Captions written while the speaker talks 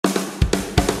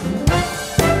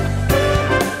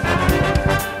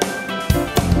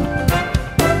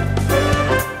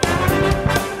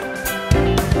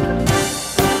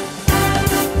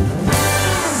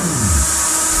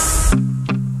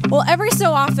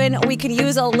so often, we can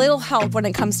use a little help when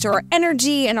it comes to our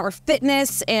energy and our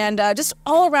fitness and just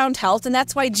all-around health. And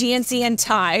that's why GNC and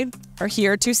Ty are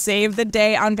here to save the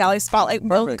day on Valley Spotlight.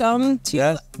 Perfect. Welcome to...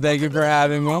 Yes, thank you for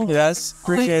having me. Yes,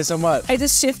 appreciate it so much. I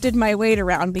just shifted my weight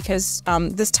around because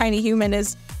this tiny human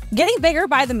is getting bigger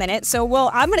by the minute. So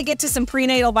I'm going to get to some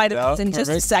prenatal vitamins in just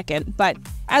a second. But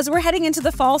as we're heading into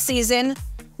the fall season,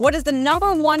 what is the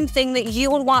 #1 thing that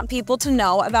you would want people to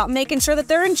know about making sure that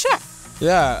they're in check?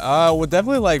 Yeah, well,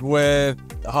 definitely like with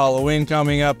Halloween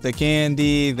coming up, the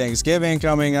candy, Thanksgiving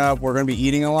coming up, we're going to be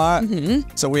eating a lot.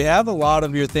 So we have a lot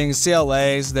of your things,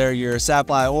 CLAs, they're your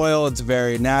sapphire oil. It's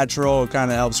very natural. It kind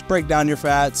of helps break down your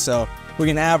fats. So we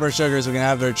can have our sugars, we can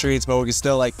have our treats, but we can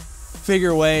still like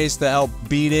figure ways to help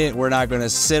beat it. We're not going to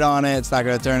sit on it. It's not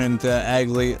going to turn into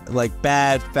ugly, like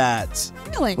bad fats.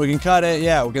 Really? We can cut it.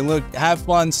 Yeah, we can have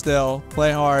fun still,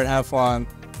 play hard, have fun.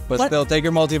 But still, take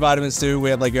your multivitamins too. We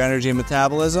have like your energy and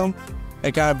metabolism.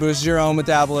 It kind of boosts your own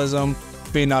metabolism,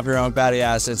 feeding off your own fatty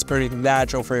acids. Pretty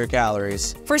natural for your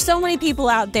calories. For so many people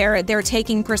out there, they're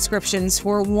taking prescriptions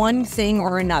for one thing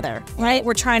or another, right?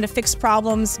 We're trying to fix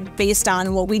problems based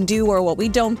on what we do or what we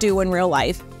don't do in real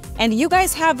life. And you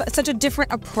guys have such a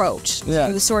different approach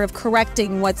to sort of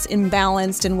correcting what's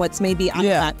imbalanced and what's maybe on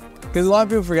that. Because a lot of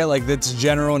people forget, like, it's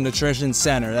General Nutrition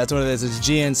Center. That's what it is. It's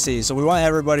GNC. So we want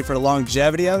everybody for the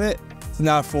longevity of it. It's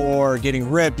not for getting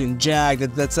ripped and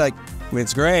jagged. That's like, I mean,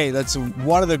 it's great. That's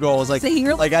one of the goals. Like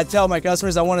I tell my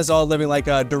customers, I want us all living like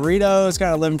Doritos,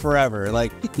 kind of living forever,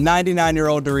 like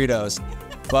 99-year-old Doritos.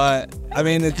 But I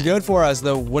mean, it's good for us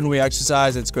though. When we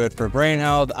exercise, it's good for brain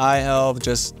health, eye health.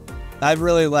 I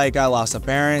lost a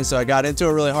parent, so I got into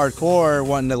it really hardcore,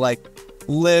 wanting to like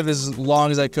live as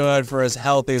long as I could for as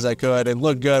healthy as I could and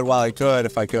look good while I could,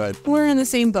 if I could. We're in the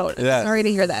same boat. Yeah. Sorry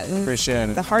to hear that. Appreciate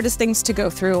it. The hardest things to go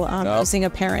through losing a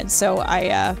parent. So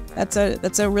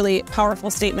that's a really powerful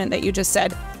statement that you just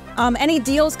said. Any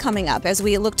deals coming up as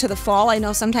we look to the fall? I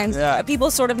know sometimes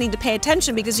people sort of need to pay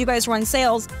attention because you guys run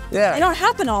sales. Yeah. They don't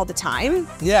happen all the time.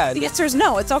 Yeah. The answer is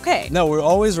no, it's okay. No, we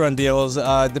always run deals.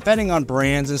 Depending on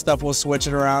brands and stuff, we'll switch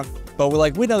it around. But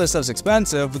we know this stuff's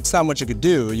expensive. It's not much you could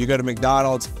do. You go to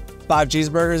McDonald's, 5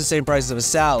 cheeseburgers, the same price as a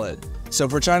salad. So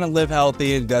if we're trying to live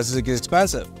healthy, it does get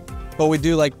expensive. But we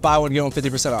do like buy one, get one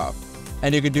 50% off.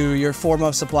 And you could do your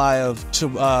 4-month supply of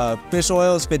fish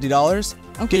oils, $50.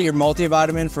 Okay. Get your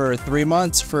multivitamin for 3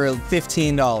 months for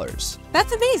 $15.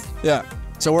 That's amazing. Yeah.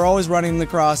 So we're always running the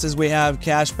crosses. We have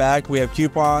cash back. We have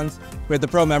coupons. We have the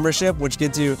pro membership, which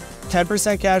gets you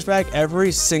 10% cash back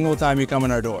every single time you come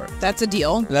in our door. That's a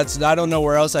deal. I don't know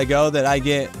where else I go that I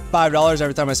get $5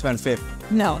 every time I spend $50.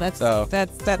 No, that's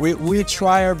we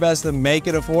try our best to make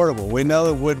it affordable. We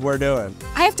know what we're doing.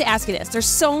 I have to ask you this. There's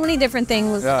so many different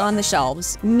things on the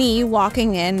shelves. Me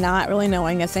walking in, not really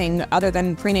knowing a thing other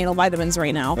than prenatal vitamins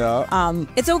right now. Yeah.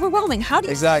 It's overwhelming. How do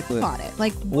you feel on it?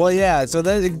 Like, well, yeah, so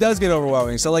it does get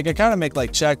overwhelming. So like I kind of make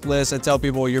like checklists. I tell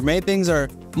people your main things are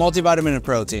multivitamin and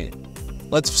protein.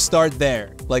 Let's start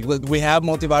there. Like we have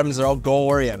multivitamins that are all goal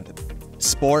oriented.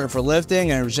 Sport for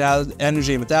lifting, energy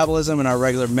and metabolism, and our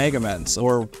regular mega meds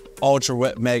or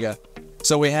ultra mega.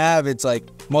 So we have, it's like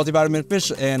multivitamin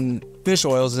fish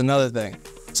oils is another thing.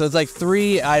 So it's like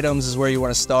 3 items is where you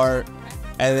want to start.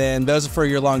 And then those are for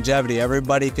your longevity.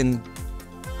 Everybody can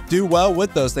do well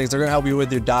with those things. They're going to help you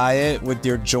with your diet, with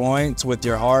your joints, with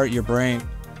your heart, your brain.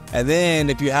 And then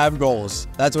if you have goals,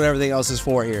 that's what everything else is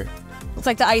for here. It's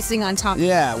like the icing on top.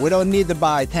 Yeah, we don't need to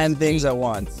buy 10 things at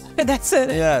once. That's it.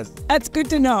 Yes. That's good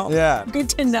to know. Yeah. Good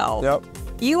to know.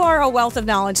 Yep. You are a wealth of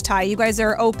knowledge, Ty. You guys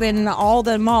are open all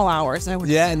the mall hours.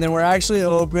 Yeah, and then we're actually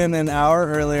open an hour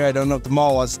earlier. I don't know if the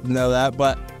mall wants to know that,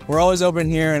 but we're always open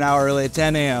here an hour early at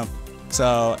 10 a.m.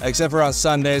 So, except for on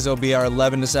Sundays, it'll be our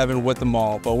 11 to 7 with the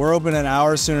mall. But we're open an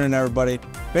hour sooner than everybody.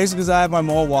 Basically, because I have my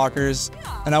mall walkers,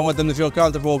 and I want them to feel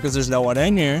comfortable because there's no one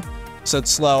in here. So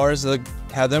it's slower, so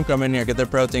have them come in here, get their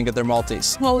protein, get their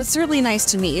multis. Well, it's really nice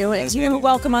to meet you. You're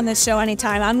welcome on this show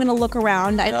anytime. I'm going to look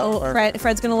around. I know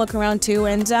Fred's going to look around too.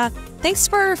 And thanks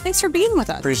for being with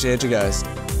us. Appreciate you guys.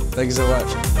 Thank you so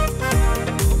much.